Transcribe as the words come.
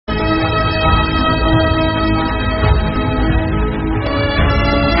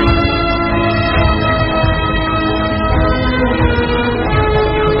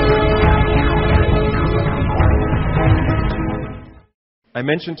I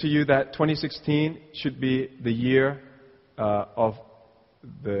mentioned to you that 2016 should be the year of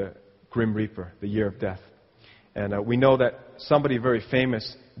the Grim Reaper, the year of death. And we know that somebody very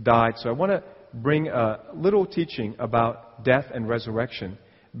famous died, so I want to bring a little teaching about death and resurrection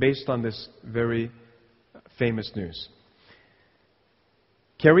based on this very famous news.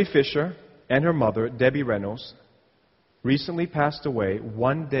 Carrie Fisher and her mother, Debbie Reynolds, recently passed away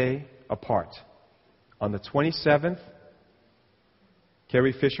one day apart. On the 27th,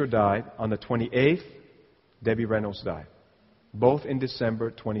 Carrie Fisher died. On the 28th, Debbie Reynolds died. Both in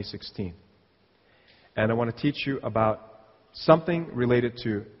December 2016. And I want to teach you about something related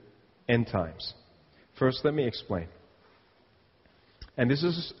to end times. First, let me explain. And this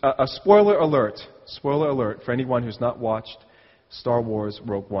is a spoiler alert. Spoiler alert for anyone who's not watched Star Wars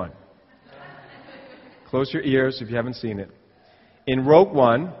Rogue One. Close your ears if you haven't seen it. In Rogue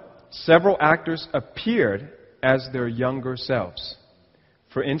One, several actors appeared as their younger selves.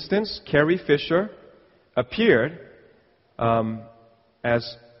 For instance, Carrie Fisher appeared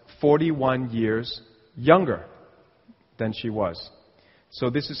as 41 years younger than she was. So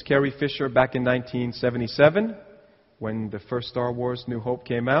this is Carrie Fisher back in 1977 when the first Star Wars New Hope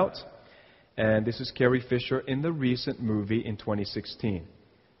came out. And this is Carrie Fisher in the recent movie in 2016.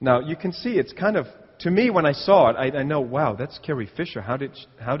 Now, you can see it's kind of, to me when I saw it, I know, wow, that's Carrie Fisher. How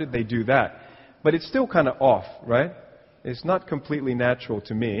did they do that? But it's still kind of off, right? It's not completely natural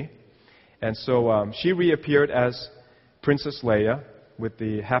to me. And so she reappeared as Princess Leia with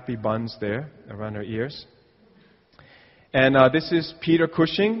the happy buns there around her ears. And this is Peter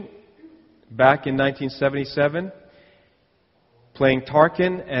Cushing back in 1977 playing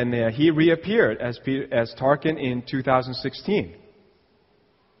Tarkin, and he reappeared as Tarkin in 2016.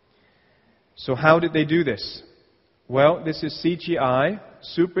 So how did they do this? Well, this is CGI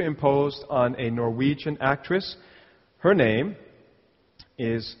superimposed on a Norwegian actress. Her name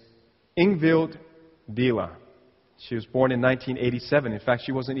is Ingvild Dila. She was born in 1987. In fact,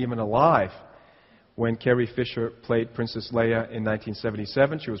 she wasn't even alive when Carrie Fisher played Princess Leia in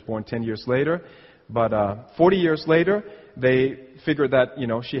 1977. She was born 10 years later. But 40 years later, they figured that,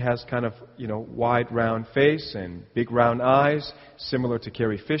 she has kind of, wide round face and big round eyes, similar to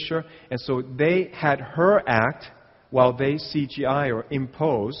Carrie Fisher. And so they had her act while they CGI or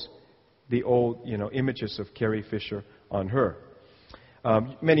impose the old, images of Carrie Fisher on her.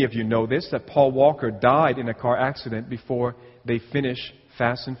 Many of you know this, that Paul Walker died in a car accident before they finished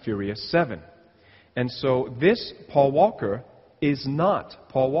Fast and Furious 7. And so this Paul Walker is not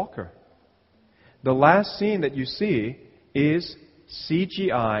Paul Walker. The last scene that you see is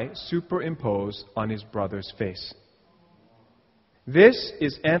CGI superimposed on his brother's face. This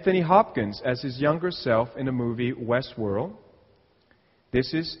is Anthony Hopkins as his younger self in the movie Westworld.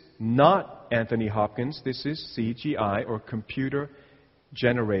 This is not Anthony Hopkins. This is CGI or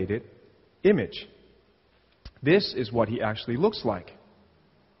computer-generated image. This is what he actually looks like.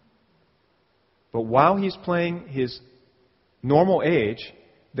 But while he's playing his normal age,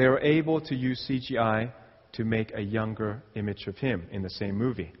 they are able to use CGI to make a younger image of him in the same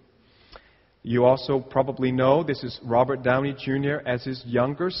movie. You also probably know this is Robert Downey Jr. as his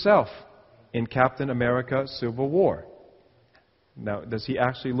younger self in Captain America Civil War. Now, does he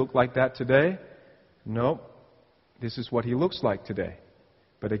actually look like that today? No. This is what he looks like today.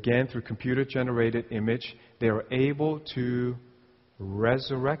 But again, through computer-generated image, they are able to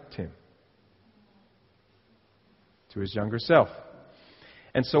resurrect him to his younger self.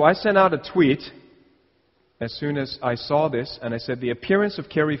 And so I sent out a tweet as soon as I saw this, and I said, the appearance of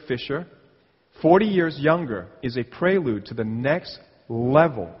Carrie Fisher, 40 years younger, is a prelude to the next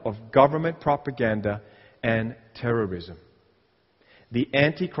level of government propaganda and terrorism. The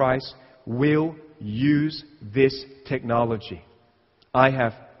Antichrist will use this technology. I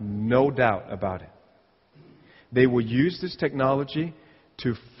have no doubt about it. They will use this technology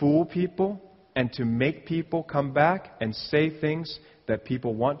to fool people and to make people come back and say things that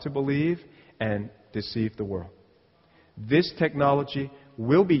people want to believe and deceive the world. This technology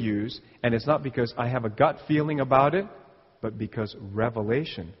will be used, and it's not because I have a gut feeling about it, but because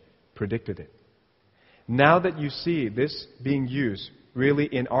Revelation predicted it. Now that you see this being used really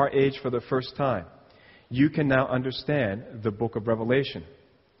in our age for the first time, you can now understand the book of Revelation.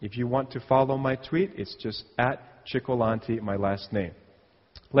 If you want to follow my tweet, it's just at Cioccolanti, my last name.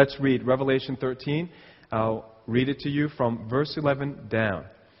 Let's read Revelation 13. I'll read it to you from verse 11 down.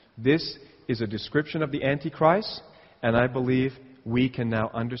 This is a description of the Antichrist, and I believe we can now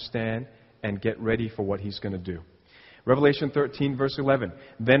understand and get ready for what he's going to do. Revelation 13, verse 11.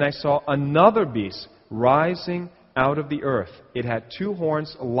 Then I saw another beast rising out of the earth. It had two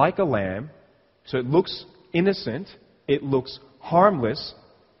horns like a lamb, so it looks innocent. It looks harmless,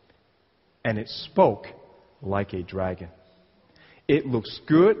 and it spoke like a dragon. It looks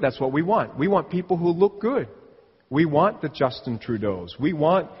good. That's what we want. We want people who look good. We want the Justin Trudeaus. We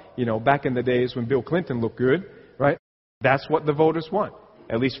want, back in the days when Bill Clinton looked good, right? That's what the voters want.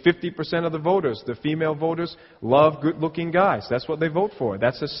 At least 50% of the voters, the female voters, love good-looking guys. That's what they vote for.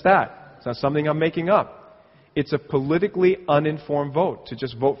 That's a stat. It's not something I'm making up. It's a politically uninformed vote to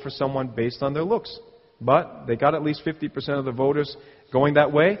just vote for someone based on their looks. But they got at least 50% of the voters going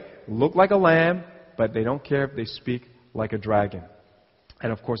that way, look like a lamb, but they don't care if they speak like a dragon.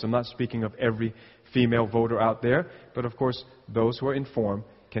 And of course, I'm not speaking of every female voter out there, but of course, those who are informed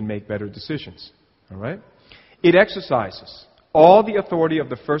can make better decisions. All right? It exercises all the authority of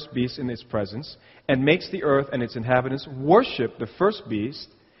the first beast in its presence and makes the earth and its inhabitants worship the first beast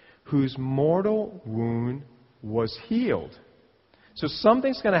whose mortal wound was healed. So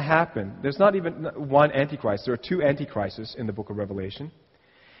something's going to happen. There's not even one antichrist. There are two antichrists in the book of Revelation.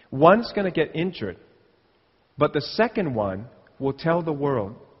 One's going to get injured, but the second one will tell the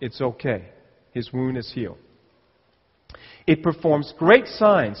world it's okay. His wound is healed. It performs great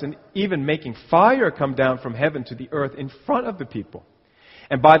signs and even making fire come down from heaven to the earth in front of the people.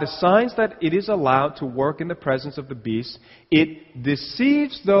 And by the signs that it is allowed to work in the presence of the beast, it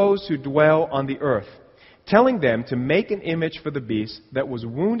deceives those who dwell on the earth, telling them to make an image for the beast that was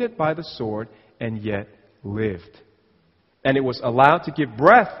wounded by the sword and yet lived. And it was allowed to give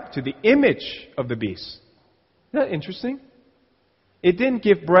breath to the image of the beast. Isn't that interesting? It didn't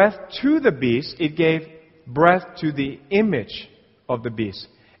give breath to the beast, it gave breath to the image of the beast.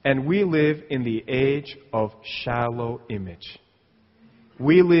 And we live in the age of shallow image.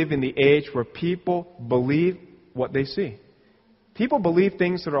 We live in the age where people believe what they see. People believe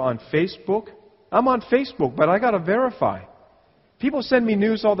things that are on Facebook. I'm on Facebook, but I got to verify. People send me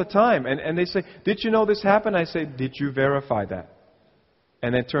news all the time, and they say, did you know this happened? I say, did you verify that?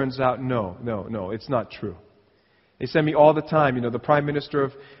 And it turns out, no, it's not true. They send me all the time, the Prime Minister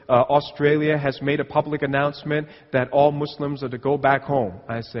of Australia has made a public announcement that all Muslims are to go back home.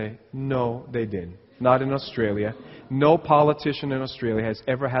 I say, no, they didn't. Not in Australia. No politician in Australia has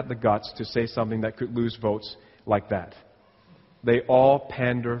ever had the guts to say something that could lose votes like that. They all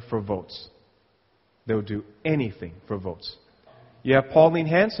pander for votes. They'll do anything for votes. You have Pauline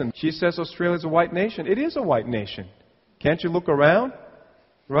Hanson. She says Australia's a white nation. It is a white nation. Can't you look around?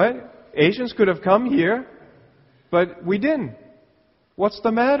 Right? Asians could have come here, but we didn't. What's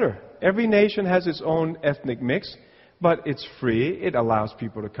the matter? Every nation has its own ethnic mix, but it's free. It allows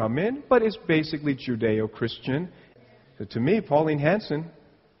people to come in, but it's basically Judeo-Christian. So to me, Pauline Hanson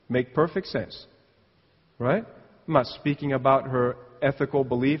make perfect sense. Right? I'm not speaking about her ethical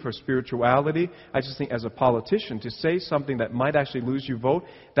belief or spirituality. I just think as a politician, to say something that might actually lose you vote,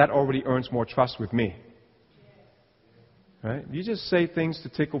 that already earns more trust with me. Right? You just say things to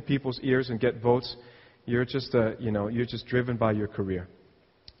tickle people's ears and get votes. You're just driven by your career.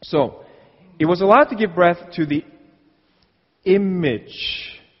 So, it was allowed to give breath to the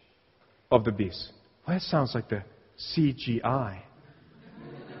image of the beast. Well, that sounds like the CGI.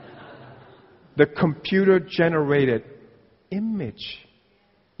 The computer-generated image.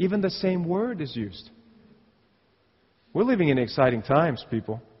 Even the same word is used. We're living in exciting times,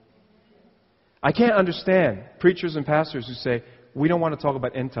 people. I can't understand preachers and pastors who say, we don't want to talk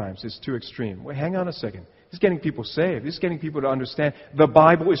about end times. It's too extreme. Well, hang on a second. This is getting people saved. This is getting people to understand the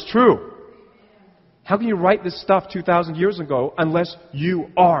Bible is true. How can you write this stuff 2,000 years ago unless you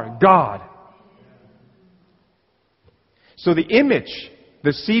are God? So the image,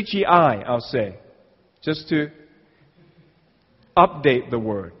 the CGI, I'll say, just to update the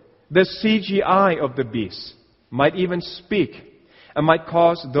word, the CGI of the beast might even speak and might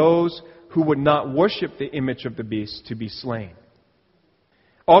cause those who would not worship the image of the beast to be slain.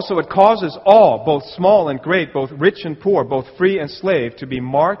 Also, it causes all, both small and great, both rich and poor, both free and slave, to be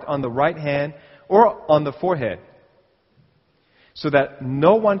marked on the right hand or on the forehead, so that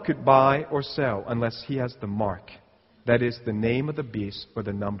no one could buy or sell unless he has the mark, that is, the name of the beast or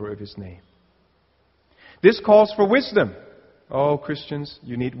the number of his name. This calls for wisdom. Oh, Christians,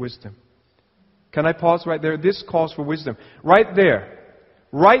 you need wisdom. Can I pause right there? This calls for wisdom. Right there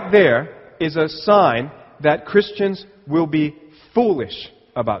is a sign that Christians will be foolish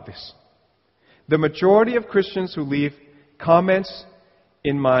about this. The majority of Christians who leave comments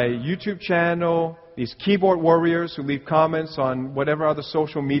in my YouTube channel, these keyboard warriors who leave comments on whatever other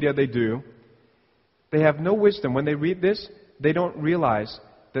social media they do, they have no wisdom. When they read this, they don't realize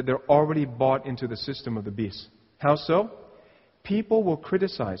that they're already bought into the system of the beast. How so? People will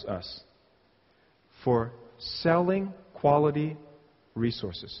criticize us for selling quality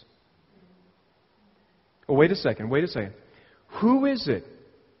resources. Oh, wait a second. Who is it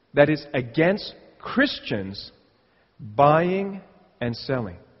that is against Christians buying and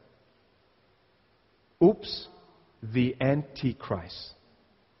selling? Oops, the antichrist.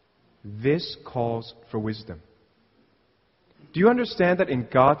 This calls for wisdom. Do you understand that in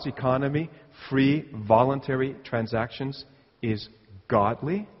God's economy, free, voluntary transactions is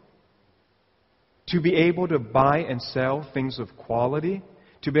godly? To be able to buy and sell things of quality,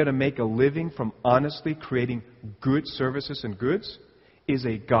 to be able to make a living from honestly creating good services and goods, is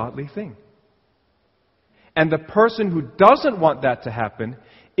a godly thing. And the person who doesn't want that to happen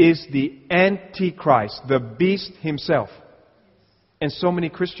is the antichrist, the beast himself. And so many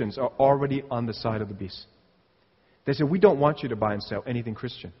Christians are already on the side of the beast. They say, we don't want you to buy and sell anything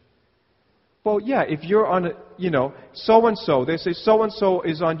Christian. Well, yeah, if you're on so-and-so, they say so-and-so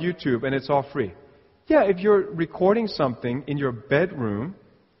is on YouTube and it's all free. Yeah, if you're recording something in your bedroom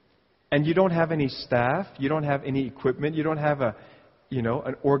and you don't have any staff, you don't have any equipment, you don't have an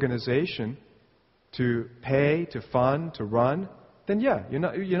organization to pay, to fund, to run, then yeah, you're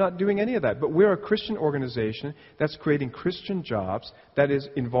not doing any of that. But we're a Christian organization that's creating Christian jobs, that is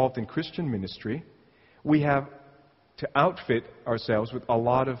involved in Christian ministry. We have to outfit ourselves with a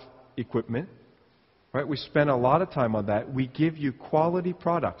lot of equipment, right? We spend a lot of time on that. We give you quality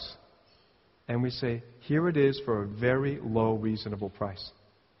products, and we say, here it is for a very low, reasonable price.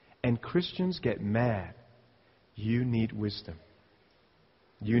 And Christians get mad. You need wisdom.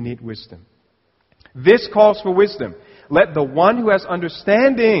 You need wisdom. This calls for wisdom. Let the one who has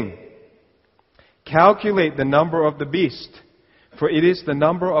understanding calculate the number of the beast, for it is the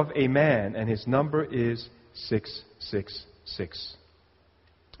number of a man, and his number is 666.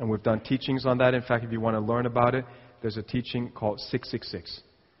 And we've done teachings on that. In fact, if you want to learn about it, there's a teaching called 666.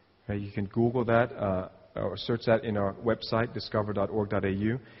 Okay, you can Google that or search that in our website,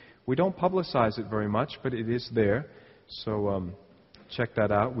 discover.org.au. We don't publicize it very much, but it is there. So check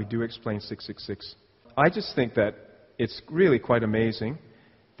that out. We do explain 666. I just think that it's really quite amazing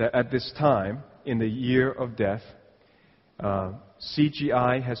that at this time, in the year of death,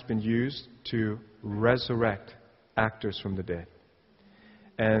 CGI has been used to resurrect actors from the dead.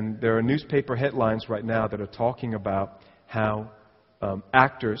 And there are newspaper headlines right now that are talking about how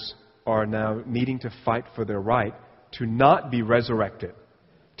actors are now needing to fight for their right to not be resurrected,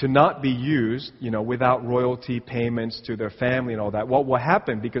 to not be used, without royalty payments to their family and all that. What will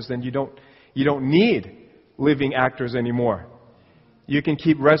happen? Because then you don't need living actors anymore. You can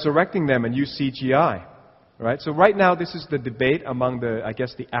keep resurrecting them and use CGI. Right? So right now this is the debate among the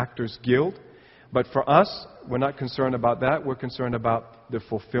Actors Guild. But for us, we're not concerned about that. We're concerned about the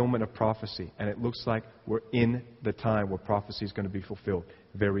fulfillment of prophecy. And it looks like we're in the time where prophecy is going to be fulfilled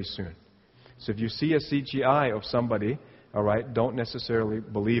very soon. So if you see a CGI of somebody, all right, don't necessarily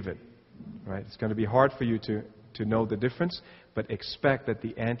believe it. Right? It's going to be hard for you to know the difference, but expect that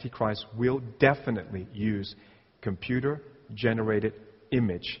the Antichrist will definitely use computer-generated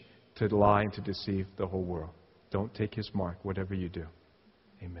image to lie and to deceive the whole world. Don't take his mark, whatever you do.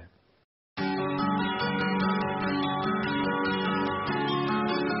 Amen.